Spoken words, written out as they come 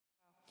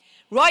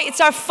Right,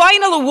 it's our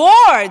final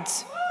award.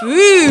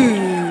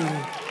 Boo.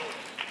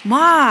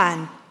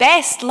 Man,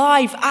 best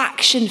live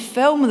action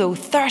film though,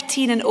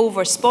 13 and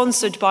over,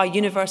 sponsored by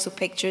Universal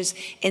Pictures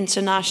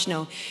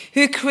International,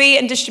 who create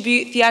and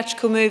distribute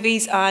theatrical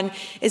movies and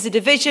is a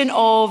division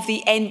of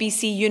the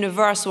NBC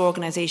Universal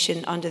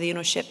organisation under the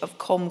ownership of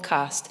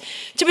Comcast.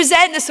 To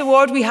present this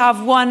award, we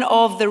have one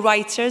of the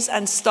writers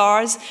and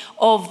stars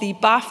of the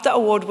BAFTA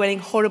award-winning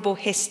Horrible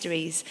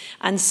Histories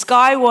and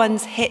Sky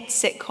One's hit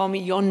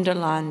sitcom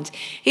Yonderland.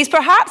 He's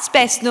perhaps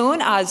best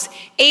known as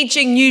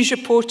ageing news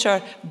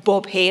reporter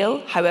Bob Hale.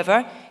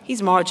 However,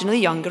 he's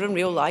marginally younger in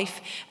real life.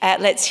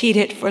 Let's hear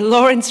it for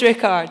Laurence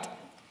Rickard.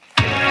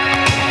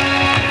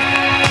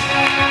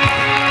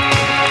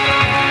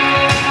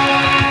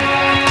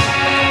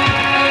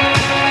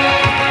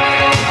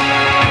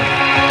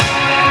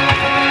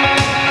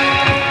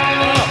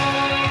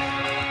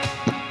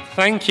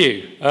 Thank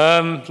you.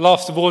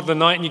 Last award of the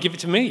night and you give it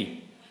to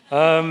me.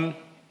 All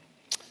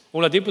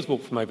I did was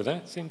walk from over there,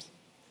 it seems.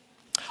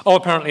 Oh,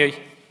 apparently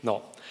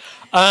not.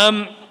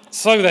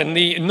 So then,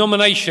 the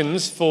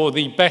nominations for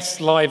the best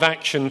live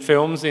action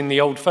films in the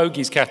old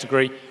fogies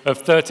category of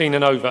 13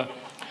 and over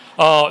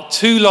are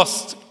Two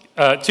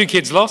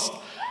Kids Lost,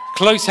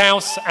 Close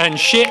House and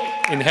Shit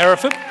in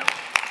Hereford,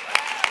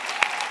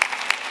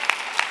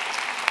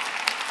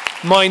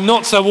 My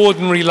Not So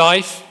Ordinary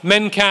Life,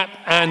 Mencap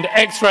and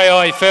X-Ray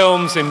Eye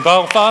Films in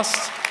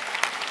Belfast,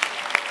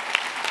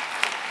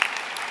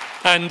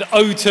 and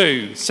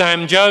O2,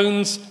 Sam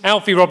Jones,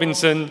 Alfie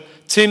Robinson,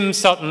 Tim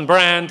Sutton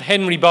Brand,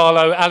 Henry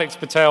Barlow, Alex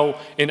Patel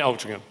in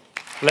Altrincham.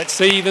 Let's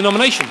see the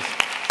nominations.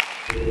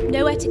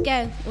 Nowhere to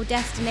go or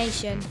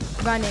destination,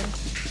 running.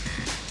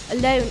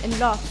 Alone and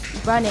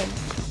lost, running.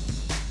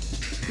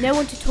 No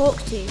one to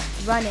talk to,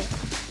 running.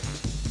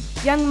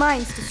 Young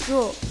minds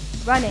distraught,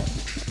 running.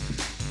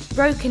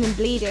 Broken and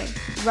bleeding,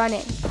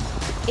 running.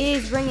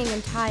 Ears ringing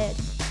and tired,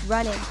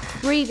 running.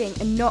 Breathing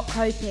and not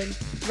coping,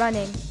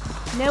 running.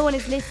 No one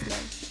is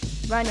listening,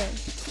 running.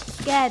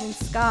 Scared and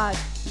scarred,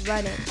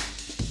 running.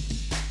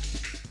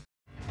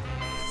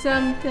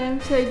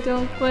 Sometimes I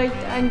don't quite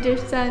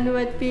understand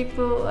what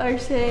people are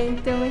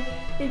saying to me.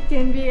 It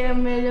can be a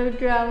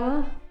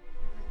melodrama.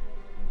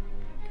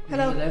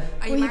 Hello.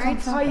 Are you married?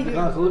 How are you doing?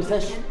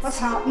 Goldfish. What's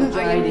happening?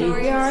 Are you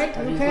alright?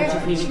 Okay. What's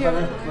your favourite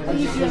colour? What are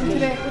you doing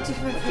today? What's your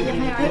favourite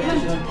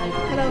equipment?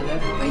 Hello.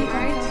 Are you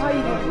married? How are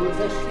you doing?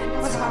 Goldfish.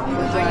 What's happening?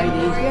 What's your ID? Are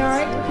you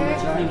alright?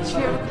 Okay. What's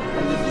your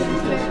What are you doing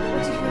today?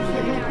 What's your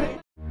favourite equipment?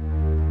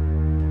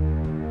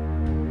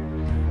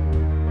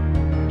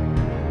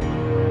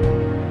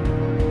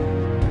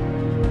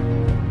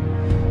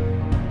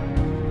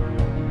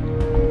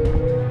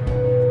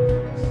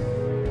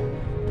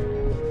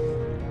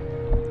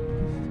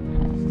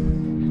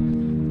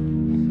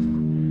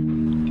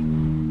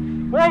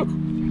 Wait!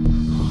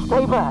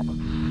 Stay back.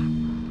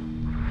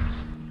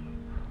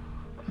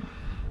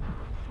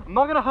 I'm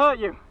not going to hurt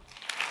you.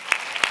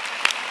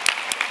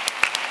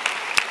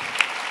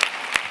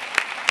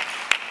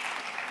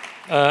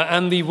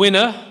 And the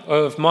winner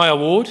of my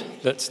award,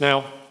 that's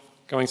now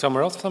going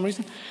somewhere else for some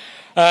reason,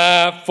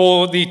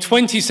 for the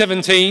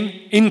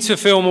 2017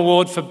 Interfilm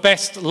Award for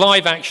Best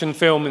Live Action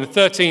Film in the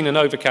 13 and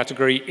over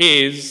category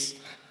is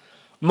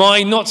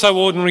My Not So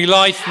Ordinary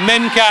Life,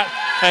 Mencap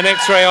and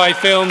X-Ray Eye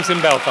Films in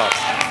Belfast.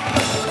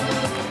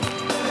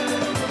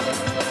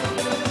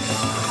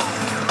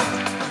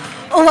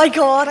 Oh my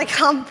God, I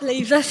can't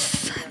believe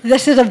this.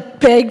 This is a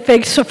big,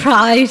 big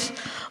surprise.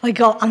 Oh my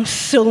God, I'm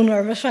so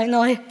nervous right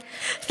now.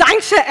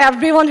 Thanks to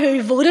everyone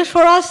who voted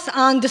for us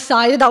and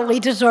decided that we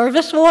deserve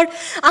this award.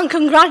 And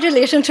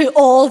congratulations to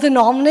all the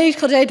nominees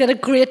because they did a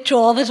great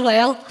job as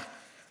well.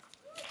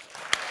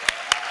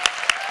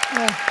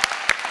 Yeah.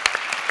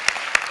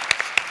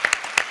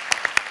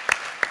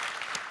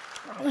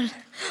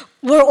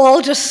 We're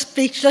all just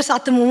speechless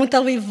at the moment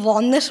that we've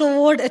won this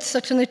award. It's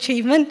such an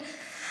achievement.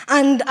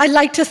 And I'd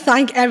like to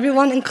thank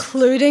everyone,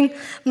 including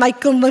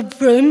Michael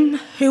McBroom,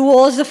 who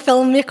was the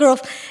filmmaker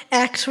of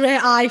X-Ray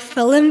Eye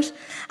Films,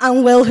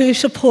 and Will, who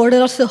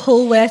supported us the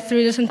whole way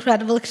through this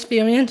incredible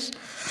experience.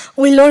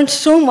 We learned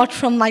so much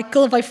from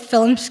Michael about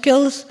film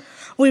skills.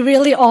 We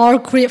really are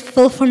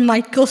grateful for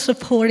Michael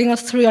supporting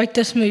us throughout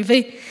this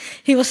movie.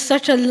 He was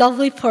such a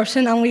lovely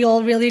person and we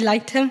all really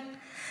liked him.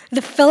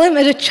 The film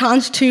is a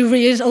chance to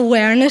raise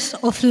awareness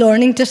of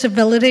learning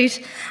disabilities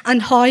and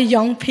how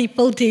young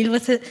people deal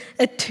with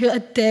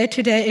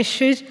day-to-day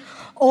issues.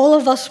 All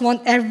of us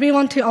want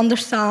everyone to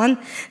understand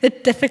the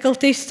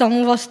difficulties some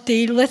of us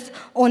deal with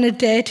on a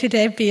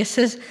day-to-day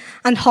basis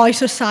and how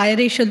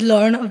society should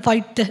learn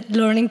about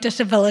learning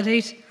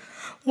disabilities.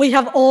 We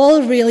have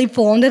all really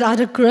bonded as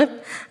a group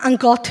and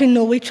got to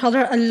know each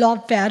other a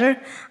lot better,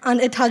 and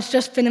it has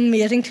just been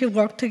amazing to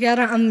work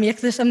together and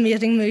make this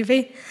amazing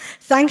movie.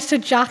 Thanks to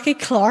Jackie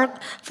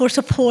Clark for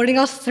supporting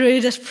us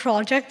through this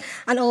project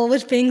and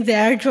always being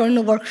there during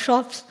the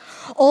workshops.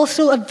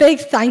 Also, a big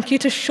thank you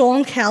to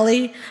Sean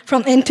Kelly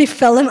from Into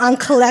Film and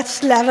Colette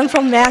Slevin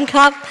from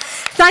Mencap.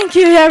 Thank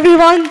you,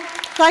 everyone.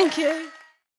 Thank you.